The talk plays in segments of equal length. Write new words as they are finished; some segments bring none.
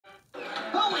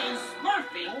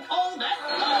all that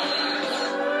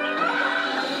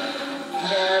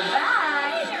They're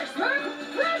back. There's Smurf.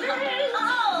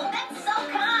 Oh, that's so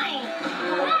kind.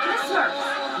 The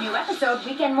Smurfs. New episode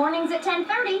weekend mornings at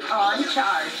 10:30 on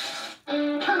Charge.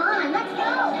 Come on, let's go.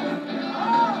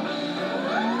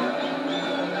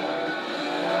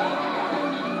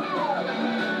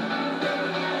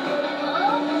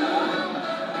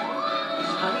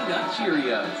 Honey Nut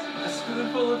Cheerios. A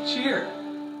spoonful of cheer.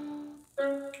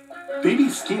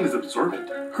 Baby's skin is absorbent.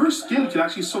 Her skin can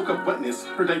actually soak up wetness,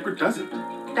 her diaper doesn't.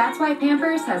 That's why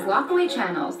Pampers has lock-away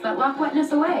channels that lock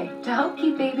wetness away to help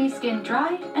keep baby's skin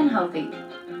dry and healthy.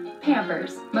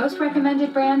 Pampers, most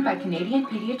recommended brand by Canadian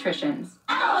pediatricians.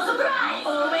 Oh, surprise!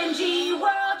 OMG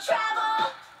World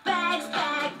Travel! Bags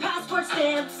packed, passport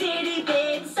stamp, city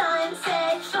big,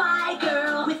 sunset, fly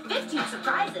girl. With 15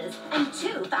 surprises and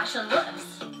 2 fashion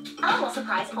looks. LOL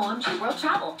Surprise OMG World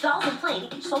Travel. Dolls and plain,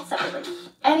 each sold separately.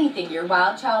 Anything your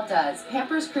wild child does,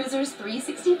 Pampers Cruisers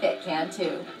 360 Fit can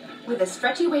too. With a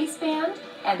stretchy waistband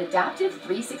and adaptive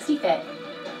 360 Fit.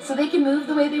 So they can move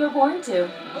the way they were born to.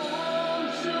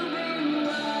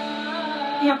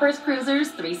 Pampers Cruisers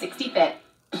 360 Fit.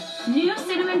 New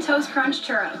Cinnamon Toast Crunch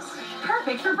Churros.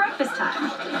 Perfect for breakfast time,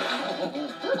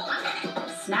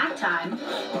 snack time,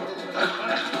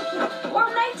 or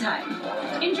nighttime.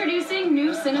 Introducing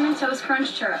new Cinnamon Toast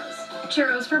Crunch Churros.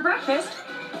 Churros for breakfast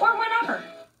or whenever.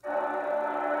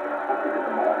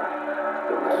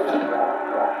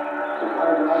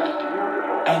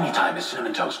 Anytime is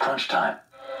Cinnamon Toast Crunch time.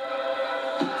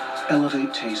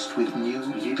 Elevate taste with new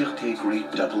Liberté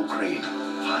Great Double Cream.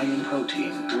 High in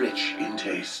protein, rich in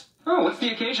taste. Oh, what's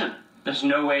the occasion? There's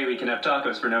no way we can have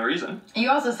tacos for no reason.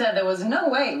 You also said there was no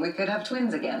way we could have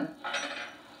twins again.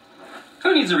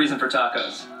 Who needs a reason for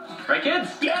tacos? Right,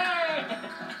 kids? Yay!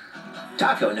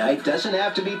 Taco night doesn't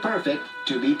have to be perfect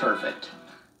to be perfect.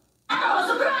 Oh,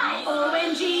 surprise!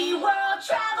 OMG World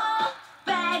Travel!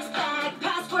 Bags packed,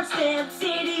 passport stamp,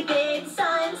 city big,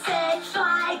 sunset,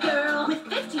 fly girl. With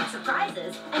 15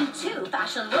 surprises and 2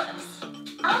 fashion looks.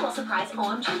 LOL Surprise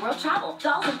OMG World Travel.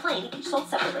 Dolls and plain, each sold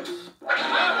separately.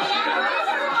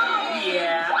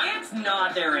 Yeah, it's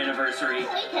not their anniversary.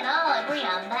 We can all agree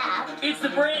on that. It's the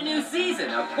brand new season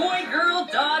of Boy, Girl,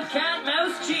 Dog, Cat,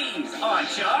 Mouse, Cheese on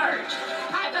Charge.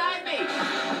 High-five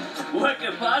me. What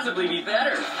could possibly be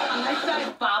better? A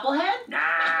life-size bobblehead?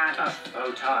 Nah. A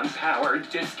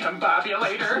photon-powered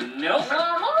discombobulator? Nope.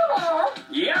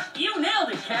 Yep, you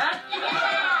nailed it, Cat.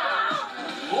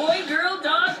 Boy, Girl,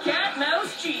 Dog, Cat,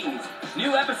 Mouse, Cheese.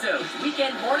 New episodes,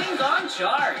 weekend mornings on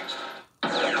Charge.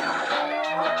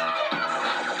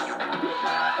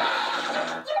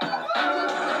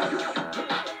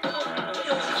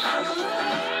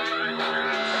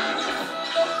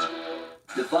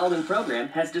 The following program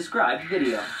has described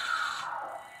video.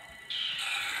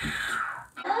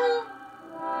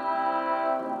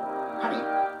 Honey,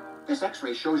 this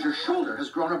x-ray shows your shoulder has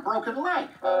grown a broken leg.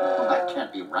 Well, that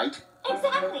can't be right.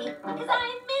 Exactly, because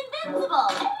I'm invincible.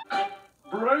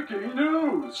 Breaking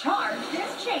news! Charge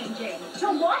is changing to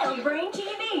Wildbrain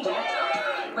TV.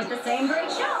 With the same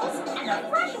great shows and a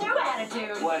fresh new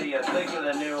attitude. What do you think of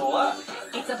the new look?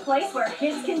 It's a place where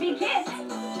kids can be kids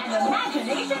and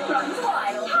imagination runs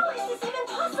wild. How is this even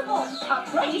possible? A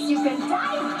place you can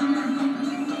dive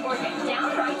or get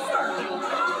downright smirky.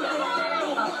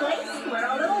 A place where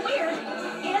a little weird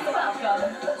is welcome.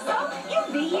 So you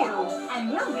be you,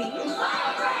 and we'll be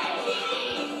Wildbrain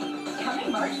TV.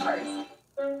 Coming March 1st.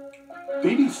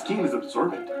 Baby's skin is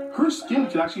absorbent. Her skin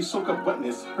can actually soak up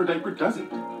wetness, her diaper doesn't.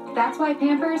 That's why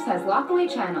Pampers has lock-away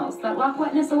channels that lock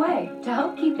wetness away to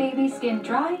help keep baby's skin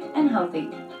dry and healthy.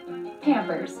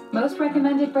 Pampers, most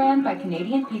recommended brand by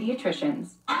Canadian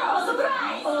pediatricians. Oh,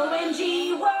 surprise!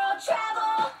 OMG World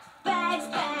Travel! Bags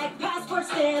packed, passport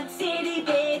stamp, city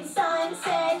big,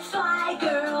 sunset, fly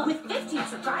girl. With 15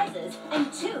 surprises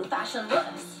and 2 fashion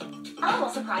looks. LOL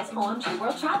Surprise OMG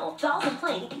World Travel. Dolls and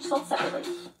plain, each sold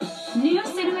separately. New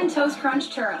Cinnamon Toast Crunch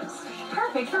Churros.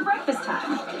 Perfect for breakfast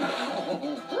time,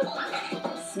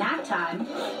 snack time,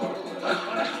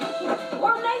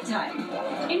 or nighttime.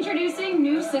 Introducing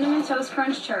new Cinnamon Toast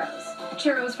Crunch Churros.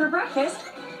 Churros for breakfast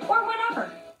or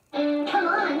whenever. Come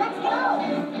on, let's go.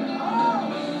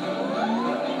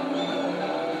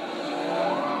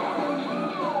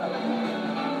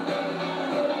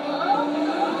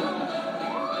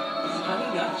 Honey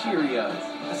Nut Cheerios.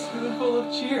 A spoonful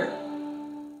of cheer.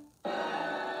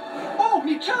 Oh,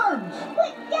 me charms!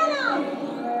 Quick, get him!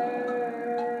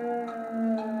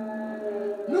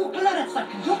 No planets that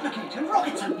can duplicate and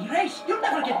rockets at me race. You'll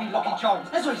never get me Lucky Charms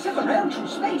as I zip around through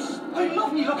space. I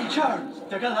love me Lucky Charms.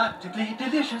 They're galactically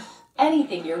delicious.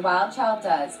 Anything your wild child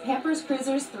does, Pampers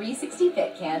Cruisers 360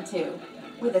 Fit can too.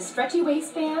 With a stretchy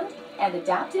waistband and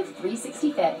adaptive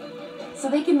 360 fit. So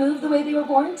they can move the way they were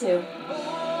born to.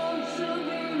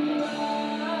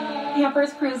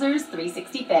 Pampers Cruisers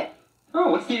 360 Fit. Oh,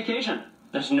 what's the occasion?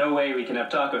 There's no way we can have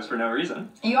tacos for no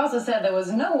reason. You also said there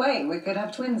was no way we could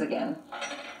have twins again.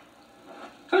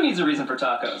 Who needs a reason for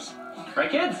tacos?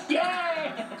 Right, kids?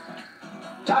 Yay!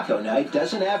 Taco night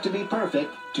doesn't have to be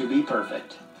perfect to be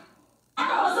perfect.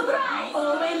 Oh, surprise!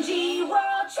 OMG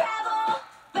World Travel!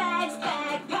 Bags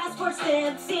packed, passport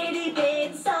stamped, city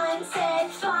big, sunset,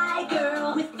 fly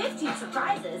girl. With 15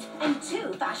 surprises and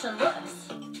 2 fashion looks.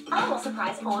 Animal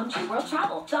surprise OMG World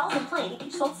Travel. Dolls and plane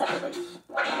each sold separately.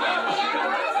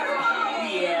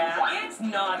 Yeah, it's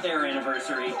not their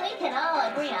anniversary. We can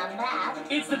all agree on that.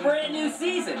 It's the brand new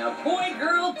season of Boy,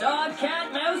 Girl, Dog,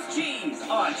 Cat, Mouse, Cheese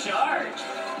on Charge.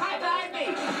 High-five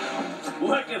me!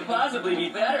 What could possibly be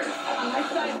better? A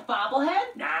life-size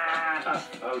bobblehead? Nah, a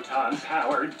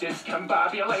photon-powered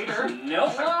discombobulator.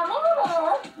 Nope.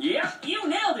 Yep, you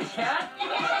nailed it, Cat.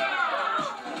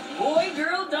 Boy,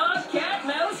 Girl, Dog, Cat,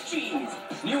 Mouse, Cheese.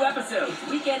 New episodes,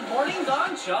 weekend mornings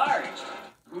on Charge.